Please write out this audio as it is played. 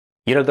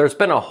There's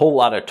been a whole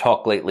lot of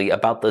talk lately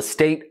about the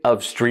state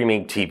of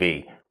streaming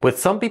TV, with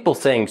some people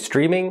saying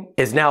streaming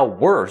is now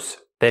worse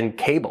than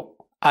cable.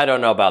 I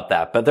don't know about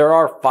that, but there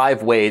are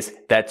 5 ways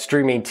that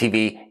streaming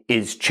TV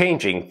is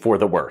changing for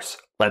the worse.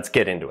 Let's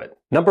get into it.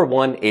 Number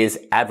 1 is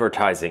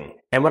advertising.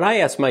 And when I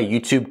asked my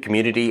YouTube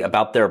community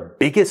about their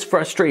biggest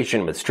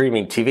frustration with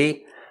streaming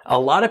TV, a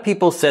lot of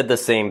people said the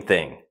same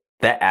thing: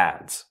 the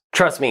ads.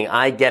 Trust me,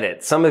 I get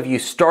it. Some of you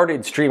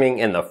started streaming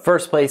in the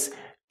first place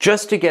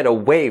just to get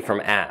away from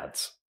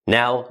ads.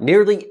 Now,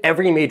 nearly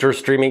every major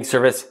streaming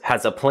service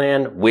has a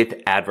plan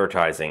with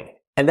advertising.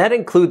 And that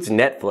includes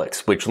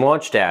Netflix, which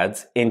launched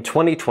ads in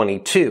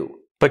 2022.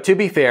 But to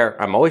be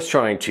fair, I'm always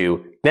trying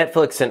to,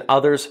 Netflix and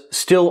others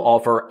still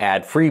offer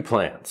ad-free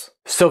plans.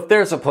 So if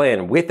there's a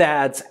plan with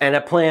ads and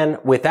a plan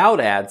without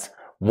ads,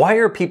 why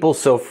are people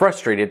so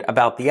frustrated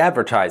about the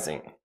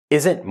advertising?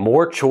 Isn't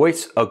more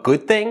choice a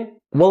good thing?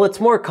 Well, it's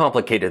more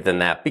complicated than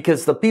that,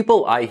 because the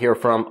people I hear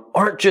from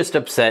aren't just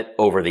upset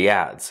over the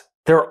ads.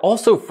 They're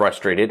also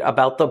frustrated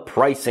about the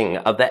pricing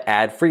of the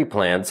ad-free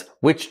plans,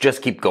 which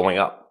just keep going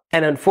up.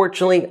 And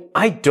unfortunately,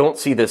 I don't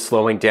see this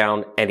slowing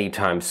down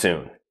anytime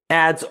soon.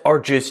 Ads are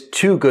just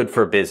too good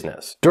for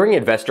business. During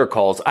investor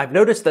calls, I've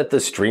noticed that the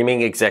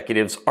streaming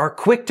executives are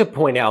quick to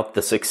point out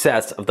the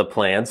success of the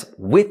plans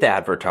with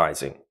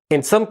advertising.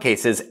 In some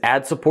cases,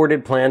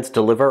 ad-supported plans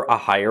deliver a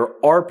higher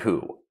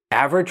ARPU,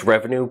 average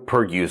revenue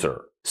per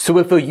user. So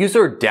if a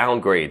user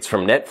downgrades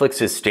from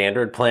Netflix's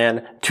standard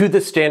plan to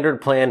the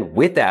standard plan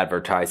with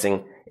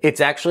advertising,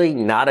 it's actually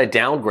not a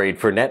downgrade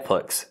for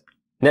Netflix.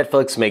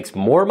 Netflix makes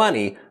more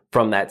money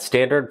from that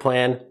standard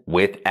plan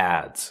with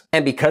ads.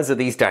 And because of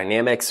these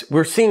dynamics,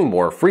 we're seeing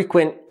more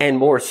frequent and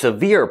more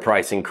severe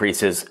price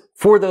increases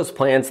for those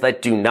plans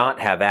that do not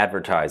have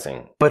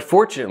advertising. But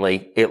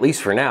fortunately, at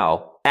least for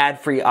now,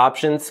 ad-free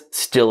options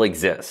still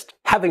exist.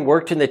 Having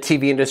worked in the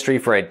TV industry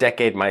for a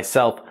decade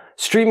myself,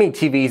 streaming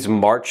TV's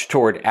march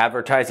toward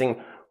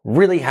advertising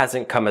really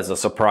hasn't come as a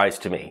surprise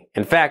to me.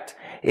 In fact,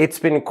 it's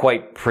been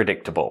quite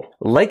predictable.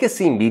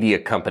 Legacy media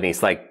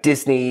companies like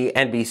Disney,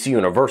 NBC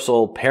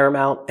Universal,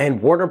 Paramount,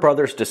 and Warner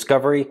Bros.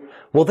 Discovery,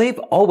 well, they've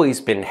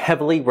always been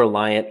heavily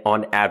reliant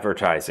on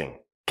advertising.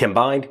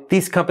 Combined,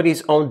 these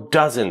companies own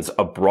dozens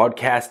of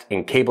broadcast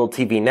and cable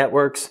TV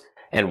networks.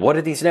 And what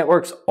do these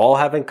networks all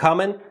have in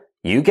common?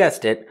 You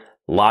guessed it,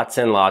 lots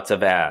and lots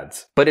of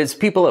ads. But as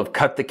people have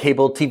cut the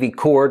cable TV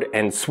cord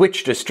and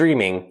switched to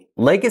streaming,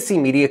 legacy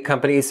media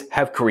companies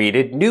have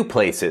created new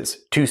places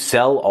to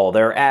sell all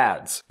their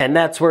ads. And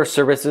that's where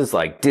services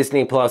like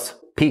Disney+,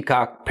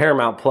 Peacock,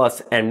 Paramount+,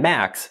 and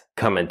Max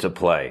come into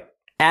play.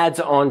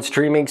 Ads on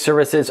streaming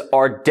services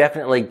are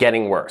definitely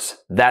getting worse.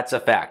 That's a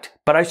fact.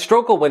 But I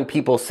struggle when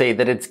people say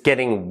that it's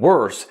getting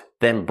worse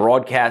than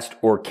broadcast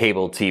or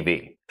cable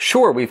TV.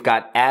 Sure, we've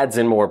got ads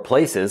in more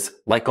places,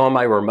 like on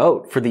my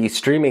remote for these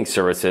streaming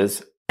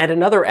services, and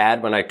another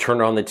ad when I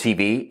turn on the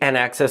TV and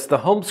access the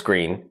home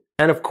screen,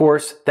 and of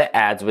course, the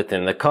ads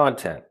within the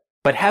content.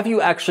 But have you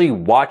actually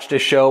watched a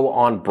show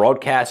on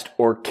broadcast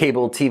or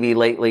cable TV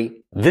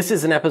lately? This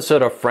is an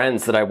episode of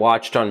Friends that I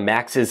watched on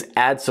Max's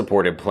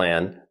ad-supported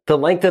plan. The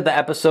length of the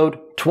episode,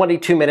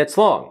 22 minutes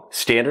long,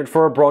 standard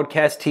for a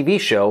broadcast TV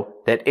show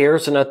that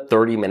airs in a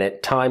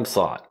 30-minute time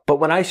slot. But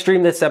when I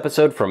streamed this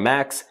episode from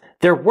Max,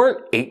 there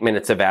weren't 8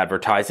 minutes of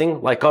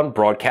advertising like on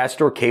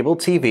broadcast or cable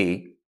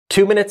TV.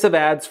 2 minutes of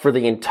ads for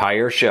the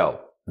entire show.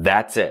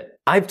 That's it.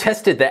 I've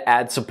tested the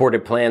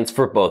ad-supported plans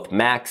for both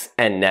Max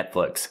and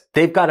Netflix.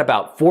 They've got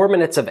about 4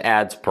 minutes of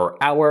ads per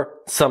hour,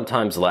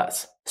 sometimes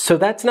less. So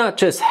that's not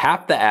just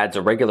half the ads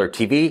of regular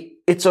TV,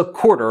 it's a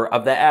quarter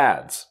of the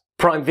ads.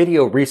 Prime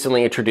Video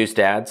recently introduced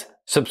ads.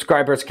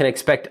 Subscribers can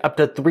expect up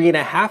to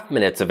 3.5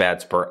 minutes of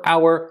ads per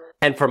hour.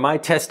 And for my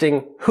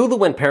testing,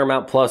 Hulu and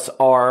Paramount Plus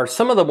are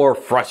some of the more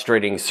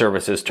frustrating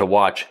services to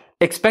watch.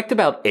 Expect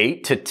about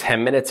 8 to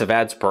 10 minutes of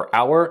ads per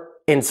hour.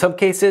 In some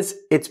cases,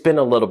 it's been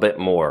a little bit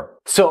more.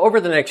 So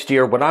over the next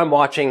year, what I'm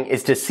watching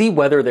is to see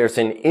whether there's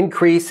an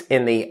increase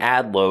in the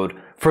ad load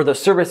for the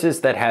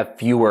services that have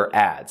fewer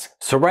ads.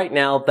 So right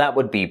now, that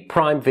would be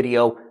Prime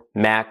Video,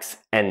 Max,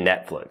 and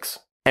Netflix.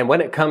 And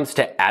when it comes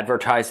to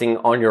advertising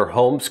on your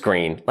home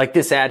screen, like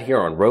this ad here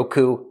on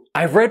Roku,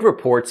 I've read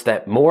reports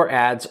that more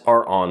ads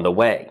are on the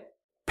way.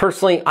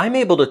 Personally, I'm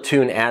able to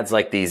tune ads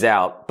like these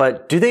out,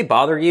 but do they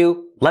bother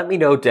you? Let me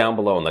know down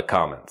below in the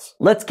comments.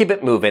 Let's keep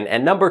it moving,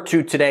 and number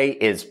 2 today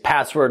is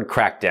password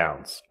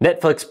crackdowns.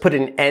 Netflix put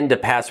an end to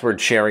password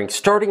sharing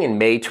starting in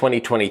May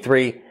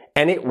 2023,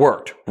 and it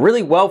worked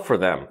really well for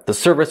them. The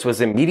service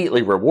was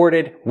immediately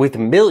rewarded with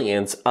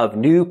millions of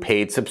new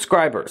paid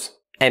subscribers.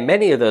 And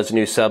many of those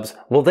new subs,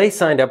 well, they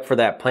signed up for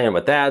that plan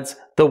with ads,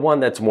 the one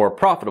that's more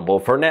profitable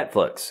for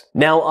Netflix.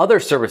 Now,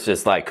 other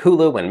services like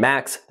Hulu and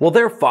Max, well,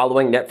 they're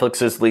following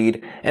Netflix's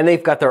lead, and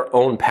they've got their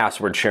own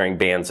password sharing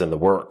bans in the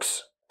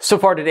works. So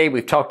far today,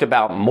 we've talked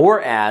about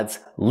more ads,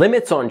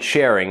 limits on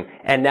sharing,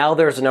 and now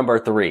there's number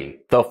 3,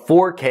 the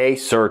 4K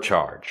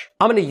surcharge.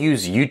 I'm going to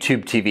use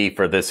YouTube TV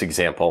for this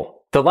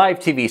example. The live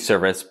TV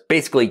service,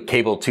 basically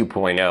Cable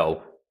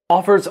 2.0,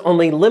 offers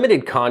only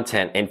limited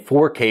content in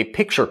 4K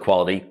picture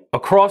quality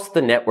across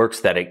the networks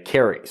that it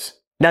carries.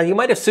 Now you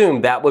might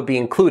assume that would be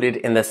included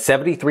in the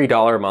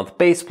 $73 a month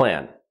base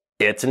plan.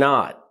 It's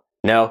not.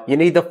 No, you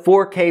need the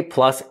 4K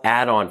Plus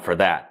add-on for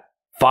that.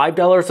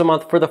 $5 a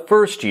month for the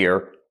first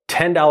year,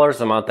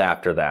 $10 a month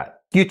after that.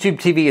 YouTube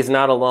TV is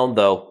not alone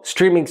though.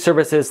 Streaming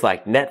services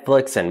like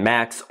Netflix and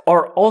Max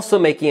are also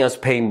making us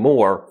pay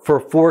more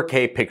for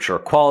 4K picture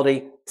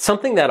quality,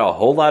 something that a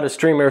whole lot of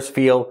streamers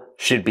feel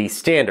should be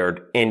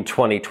standard in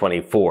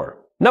 2024.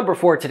 Number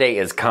 4 today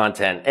is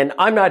content, and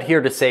I'm not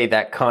here to say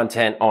that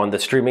content on the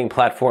streaming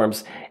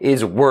platforms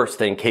is worse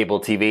than cable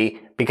TV,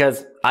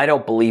 because I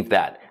don't believe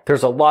that.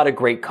 There's a lot of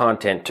great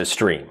content to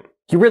stream.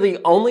 You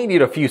really only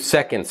need a few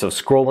seconds of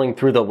scrolling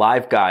through the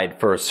live guide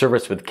for a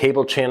service with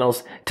cable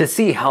channels to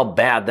see how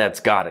bad that's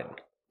gotten.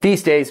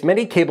 These days,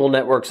 many cable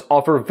networks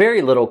offer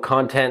very little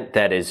content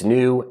that is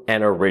new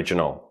and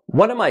original.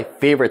 One of my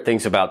favorite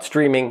things about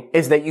streaming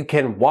is that you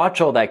can watch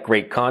all that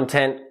great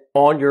content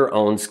on your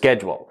own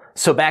schedule.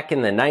 So back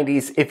in the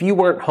 90s, if you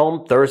weren't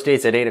home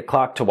Thursdays at 8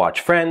 o'clock to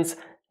watch Friends,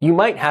 you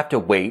might have to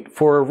wait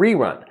for a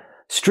rerun.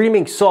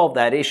 Streaming solved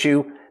that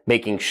issue,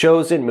 making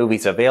shows and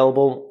movies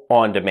available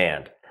on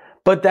demand.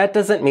 But that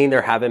doesn't mean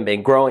there haven't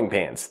been growing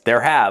pains.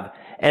 There have,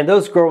 and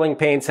those growing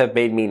pains have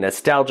made me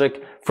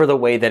nostalgic for the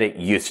way that it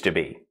used to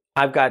be.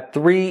 I've got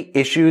 3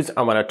 issues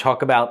I'm going to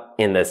talk about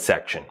in this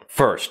section.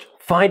 First,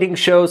 finding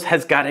shows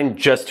has gotten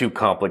just too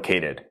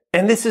complicated.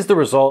 And this is the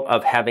result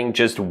of having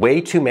just way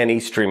too many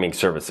streaming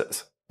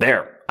services.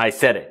 There, I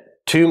said it.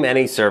 Too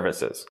many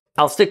services.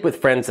 I'll stick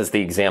with Friends as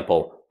the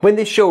example. When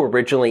this show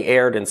originally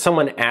aired and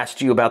someone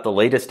asked you about the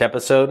latest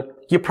episode,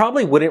 you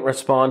probably wouldn't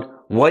respond,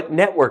 "What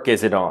network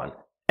is it on?"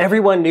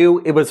 Everyone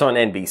knew it was on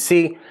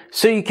NBC,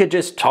 so you could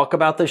just talk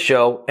about the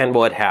show and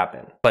what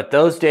happened. But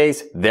those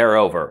days, they're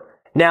over.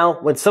 Now,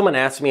 when someone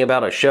asks me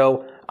about a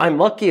show, I'm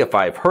lucky if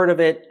I've heard of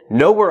it,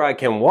 know where I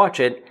can watch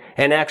it,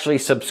 and actually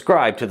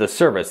subscribe to the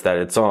service that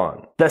it's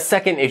on. The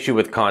second issue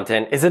with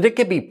content is that it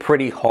can be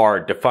pretty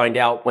hard to find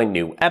out when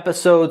new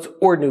episodes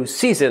or new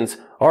seasons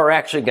are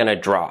actually going to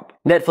drop.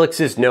 Netflix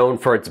is known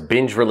for its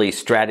binge release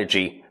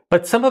strategy,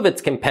 but some of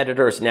its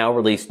competitors now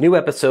release new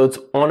episodes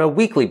on a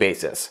weekly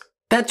basis.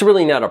 That's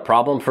really not a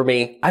problem for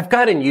me. I've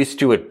gotten used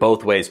to it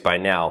both ways by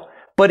now,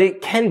 but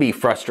it can be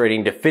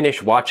frustrating to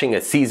finish watching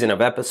a season of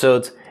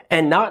episodes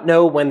and not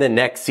know when the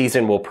next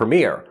season will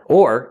premiere,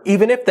 or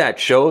even if that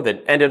show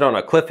that ended on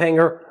a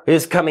cliffhanger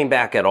is coming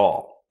back at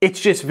all. It's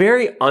just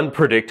very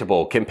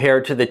unpredictable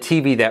compared to the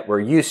TV that we're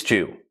used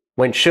to,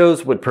 when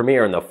shows would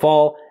premiere in the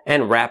fall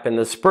and wrap in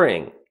the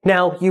spring.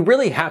 Now, you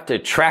really have to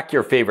track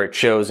your favorite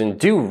shows and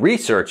do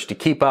research to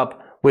keep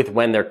up with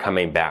when they're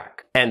coming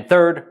back. And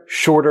third,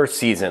 shorter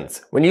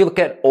seasons. When you look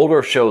at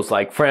older shows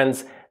like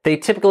Friends, they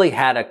typically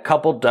had a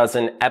couple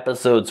dozen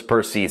episodes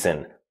per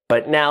season.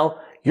 But now,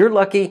 you're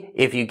lucky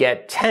if you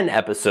get 10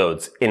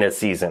 episodes in a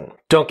season.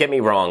 Don't get me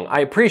wrong,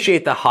 I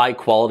appreciate the high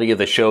quality of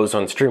the shows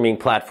on streaming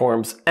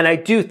platforms, and I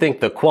do think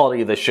the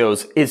quality of the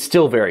shows is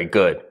still very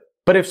good.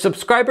 But if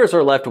subscribers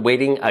are left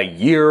waiting a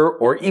year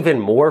or even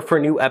more for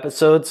new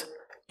episodes,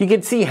 you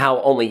can see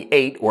how only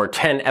 8 or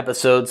 10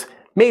 episodes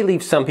may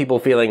leave some people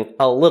feeling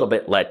a little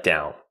bit let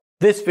down.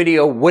 This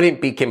video wouldn't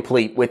be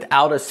complete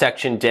without a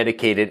section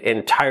dedicated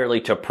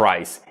entirely to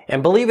price.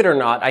 And believe it or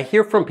not, I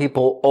hear from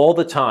people all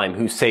the time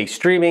who say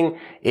streaming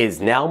is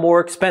now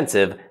more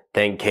expensive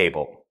than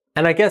cable.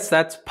 And I guess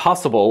that's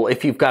possible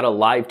if you've got a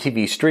live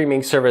TV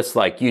streaming service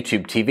like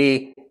YouTube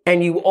TV,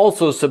 and you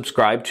also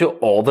subscribe to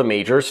all the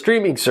major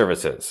streaming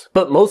services.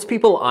 But most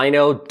people I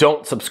know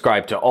don't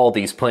subscribe to all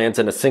these plans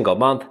in a single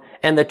month,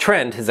 and the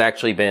trend has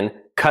actually been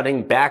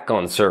cutting back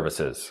on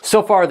services.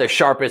 So far, the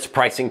sharpest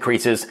price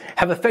increases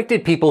have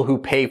affected people who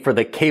pay for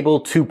the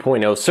Cable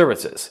 2.0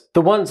 services,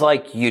 the ones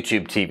like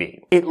YouTube TV.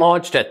 It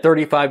launched at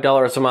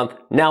 $35 a month,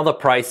 now the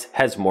price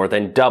has more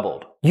than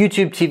doubled.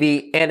 YouTube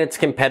TV and its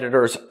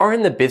competitors are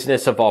in the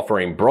business of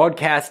offering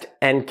broadcast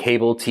and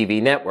cable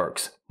TV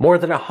networks, more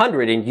than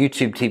 100 in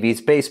YouTube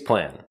TV's base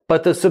plan.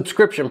 But the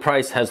subscription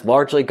price has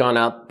largely gone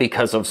up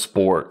because of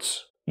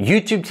sports.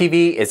 YouTube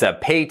TV is a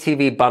pay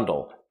TV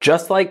bundle,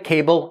 just like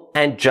cable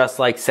and just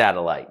like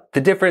satellite.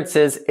 The difference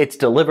is it's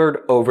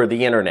delivered over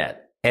the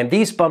internet. And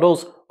these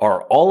bundles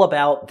are all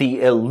about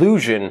the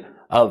illusion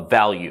of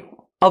value.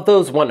 Of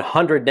those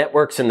 100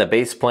 networks in the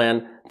base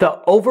plan,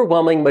 the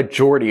overwhelming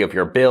majority of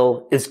your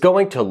bill is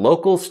going to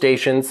local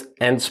stations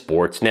and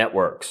sports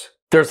networks.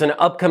 There's an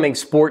upcoming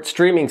sports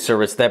streaming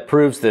service that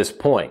proves this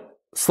point.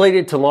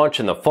 Slated to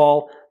launch in the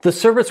fall, the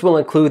service will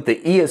include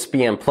the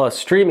ESPN Plus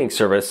streaming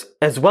service,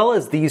 as well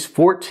as these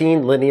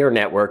 14 linear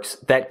networks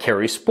that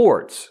carry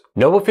sports.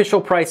 No official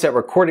price at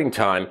recording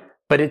time,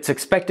 but it's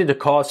expected to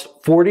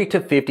cost $40 to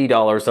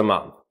 $50 a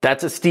month.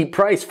 That's a steep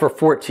price for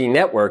 14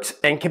 networks,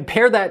 and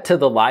compare that to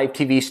the live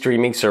TV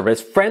streaming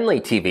service Frndly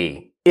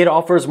TV. It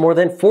offers more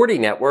than 40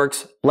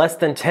 networks, less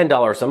than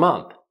 $10 a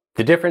month.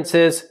 The difference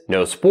is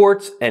no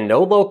sports and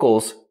no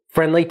locals.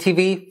 Frndly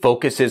TV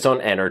focuses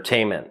on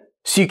entertainment.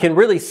 So you can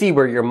really see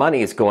where your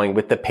money is going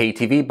with the pay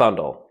TV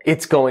bundle.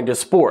 It's going to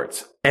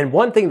sports. And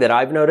one thing that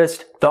I've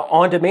noticed, the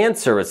on-demand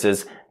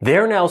services,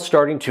 they're now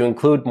starting to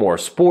include more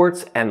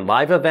sports and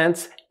live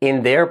events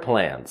in their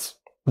plans.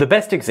 The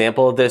best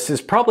example of this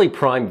is probably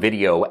Prime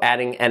Video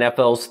adding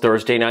NFL's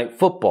Thursday Night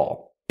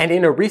Football. And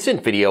in a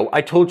recent video,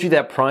 I told you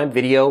that Prime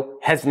Video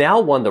has now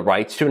won the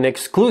rights to an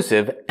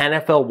exclusive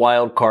NFL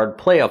wildcard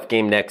playoff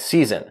game next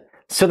season.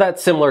 So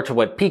that's similar to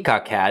what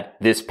Peacock had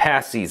this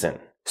past season.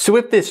 So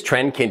if this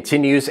trend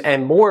continues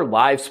and more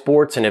live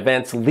sports and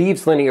events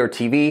leaves linear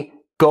TV,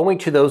 going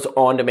to those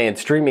on-demand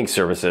streaming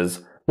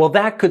services, well,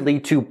 that could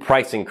lead to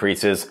price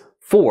increases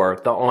for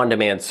the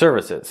on-demand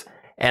services.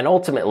 And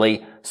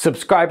ultimately,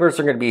 subscribers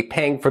are going to be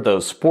paying for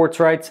those sports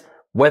rights,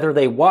 whether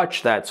they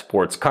watch that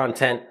sports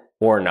content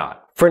or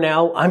not. For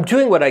now, I'm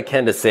doing what I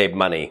can to save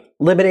money,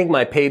 limiting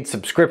my paid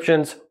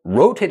subscriptions,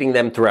 rotating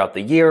them throughout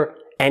the year,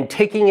 and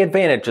taking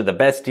advantage of the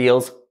best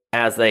deals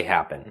as they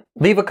happen.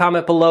 Leave a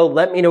comment below,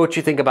 let me know what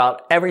you think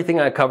about everything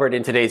I covered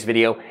in today's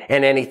video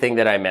and anything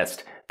that I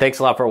missed. Thanks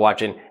a lot for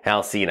watching, and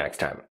I'll see you next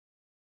time.